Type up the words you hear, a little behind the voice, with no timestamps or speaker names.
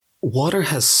Water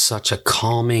has such a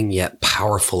calming yet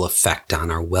powerful effect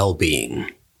on our well-being.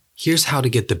 Here's how to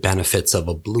get the benefits of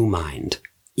a blue mind,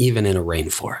 even in a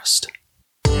rainforest.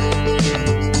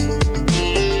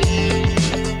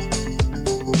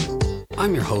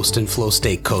 I'm your host and flow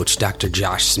state coach, Dr.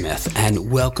 Josh Smith,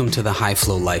 and welcome to the High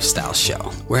Flow Lifestyle Show,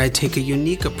 where I take a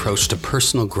unique approach to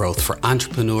personal growth for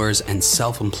entrepreneurs and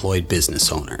self-employed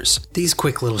business owners. These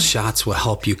quick little shots will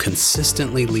help you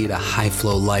consistently lead a high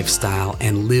flow lifestyle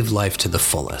and live life to the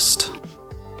fullest.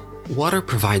 Water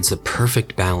provides the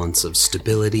perfect balance of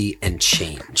stability and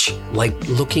change, like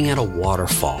looking at a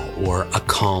waterfall or a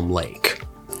calm lake.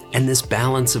 And this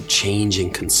balance of change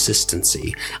and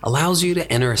consistency allows you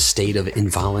to enter a state of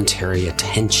involuntary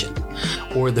attention,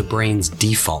 or the brain's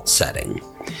default setting.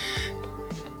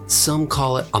 Some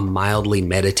call it a mildly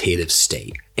meditative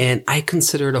state, and I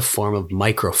consider it a form of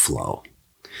microflow.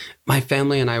 My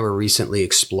family and I were recently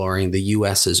exploring the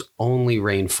U.S.'s only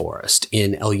rainforest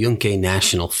in El Yunque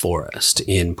National Forest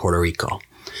in Puerto Rico.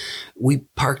 We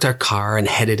parked our car and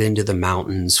headed into the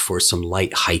mountains for some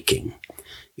light hiking.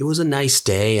 It was a nice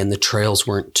day and the trails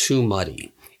weren't too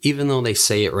muddy, even though they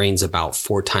say it rains about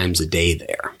 4 times a day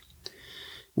there.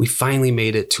 We finally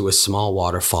made it to a small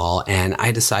waterfall and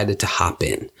I decided to hop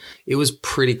in. It was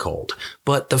pretty cold,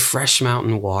 but the fresh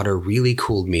mountain water really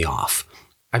cooled me off.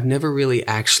 I've never really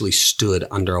actually stood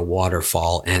under a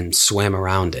waterfall and swam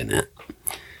around in it.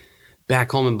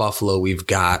 Back home in Buffalo, we've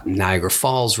got Niagara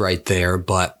Falls right there,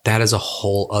 but that is a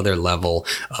whole other level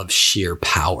of sheer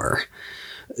power.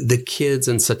 The kids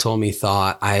in Satomi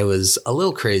thought I was a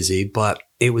little crazy, but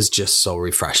it was just so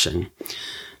refreshing.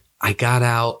 I got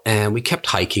out and we kept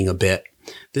hiking a bit.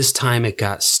 This time it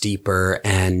got steeper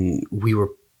and we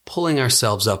were pulling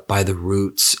ourselves up by the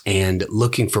roots and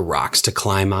looking for rocks to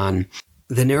climb on.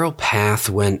 The narrow path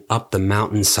went up the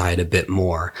mountainside a bit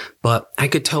more, but I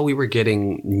could tell we were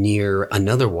getting near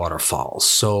another waterfall,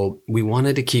 so we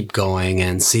wanted to keep going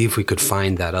and see if we could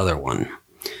find that other one.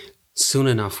 Soon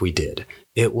enough we did.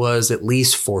 It was at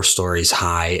least 4 stories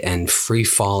high and free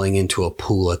falling into a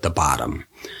pool at the bottom.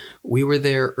 We were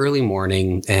there early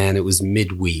morning and it was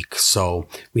midweek, so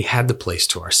we had the place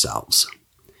to ourselves.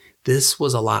 This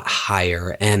was a lot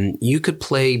higher and you could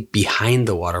play behind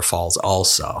the waterfalls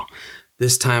also.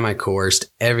 This time I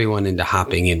coerced everyone into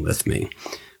hopping in with me.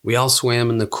 We all swam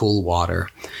in the cool water,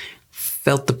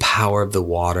 felt the power of the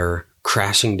water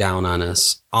crashing down on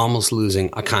us, almost losing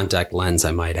a contact lens, I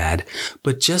might add,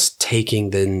 but just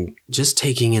taking in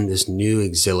this new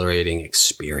exhilarating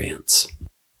experience.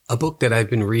 A book that I've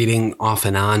been reading off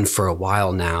and on for a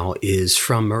while now is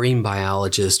from marine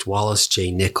biologist Wallace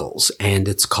J. Nichols, and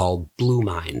it's called Blue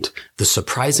Mind, the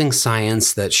surprising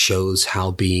science that shows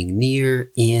how being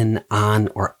near, in, on,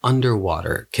 or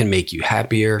underwater can make you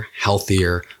happier,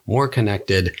 healthier, more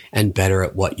connected, and better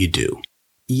at what you do.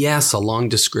 Yes, a long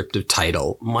descriptive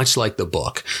title, much like the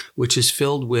book, which is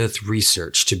filled with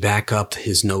research to back up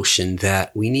his notion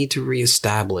that we need to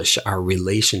reestablish our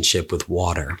relationship with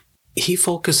water. He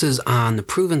focuses on the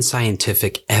proven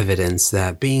scientific evidence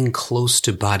that being close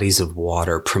to bodies of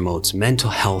water promotes mental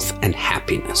health and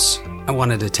happiness. I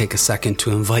wanted to take a second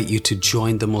to invite you to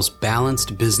join the most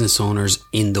balanced business owners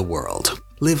in the world.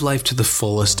 Live life to the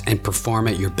fullest and perform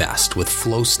at your best with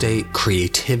flow state,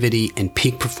 creativity, and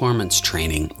peak performance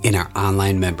training in our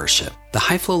online membership. The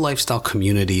High Flow Lifestyle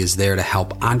community is there to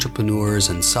help entrepreneurs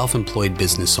and self-employed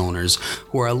business owners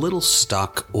who are a little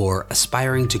stuck or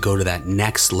aspiring to go to that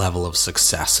next level of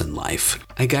success in life.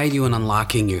 I guide you in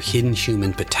unlocking your hidden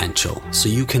human potential so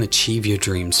you can achieve your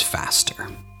dreams faster.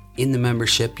 In the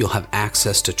membership, you'll have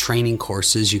access to training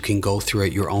courses you can go through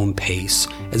at your own pace,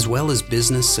 as well as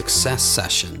business success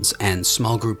sessions and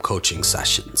small group coaching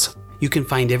sessions. You can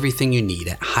find everything you need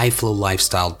at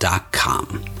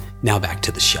highflowlifestyle.com. Now back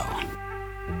to the show.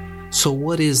 So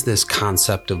what is this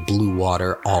concept of blue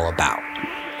water all about?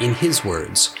 In his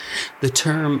words, the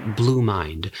term blue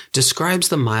mind describes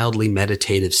the mildly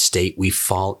meditative state we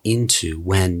fall into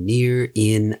when near,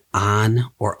 in,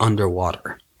 on, or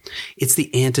underwater. It's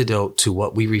the antidote to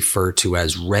what we refer to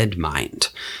as red mind,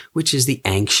 which is the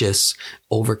anxious,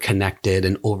 overconnected,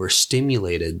 and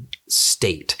overstimulated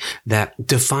state that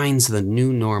defines the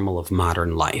new normal of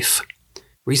modern life.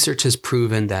 Research has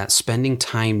proven that spending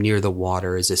time near the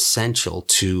water is essential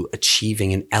to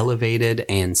achieving an elevated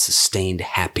and sustained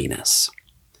happiness.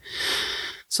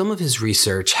 Some of his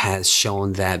research has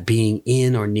shown that being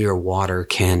in or near water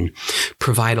can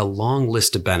provide a long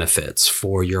list of benefits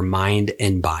for your mind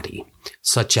and body,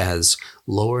 such as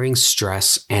lowering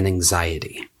stress and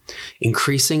anxiety,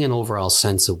 increasing an overall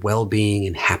sense of well-being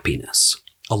and happiness,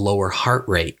 a lower heart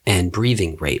rate and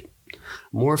breathing rate,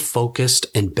 more focused,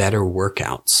 and better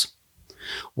workouts.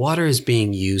 Water is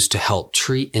being used to help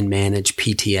treat and manage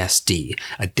PTSD,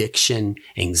 addiction,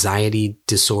 anxiety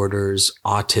disorders,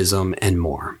 autism, and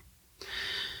more.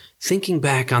 Thinking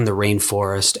back on the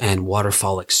rainforest and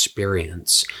waterfall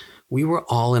experience, we were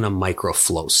all in a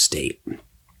microflow state.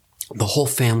 The whole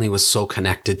family was so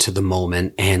connected to the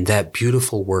moment and that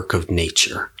beautiful work of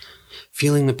nature.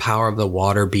 Feeling the power of the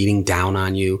water beating down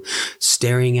on you,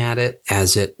 staring at it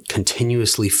as it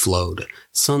continuously flowed,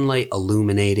 sunlight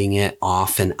illuminating it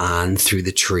off and on through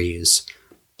the trees,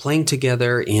 playing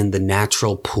together in the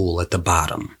natural pool at the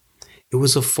bottom. It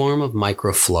was a form of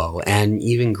microflow and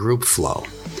even group flow,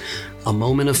 a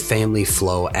moment of family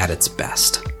flow at its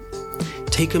best.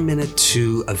 Take a minute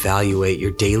to evaluate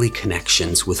your daily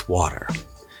connections with water.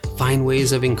 Find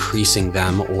ways of increasing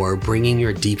them or bringing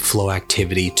your deep flow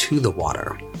activity to the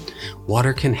water.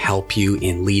 Water can help you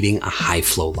in leading a high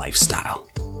flow lifestyle.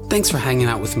 Thanks for hanging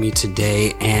out with me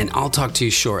today, and I'll talk to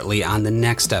you shortly on the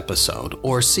next episode,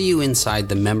 or see you inside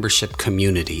the membership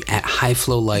community at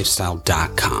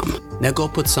highflowlifestyle.com. Now go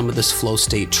put some of this flow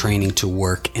state training to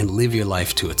work and live your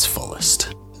life to its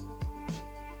fullest.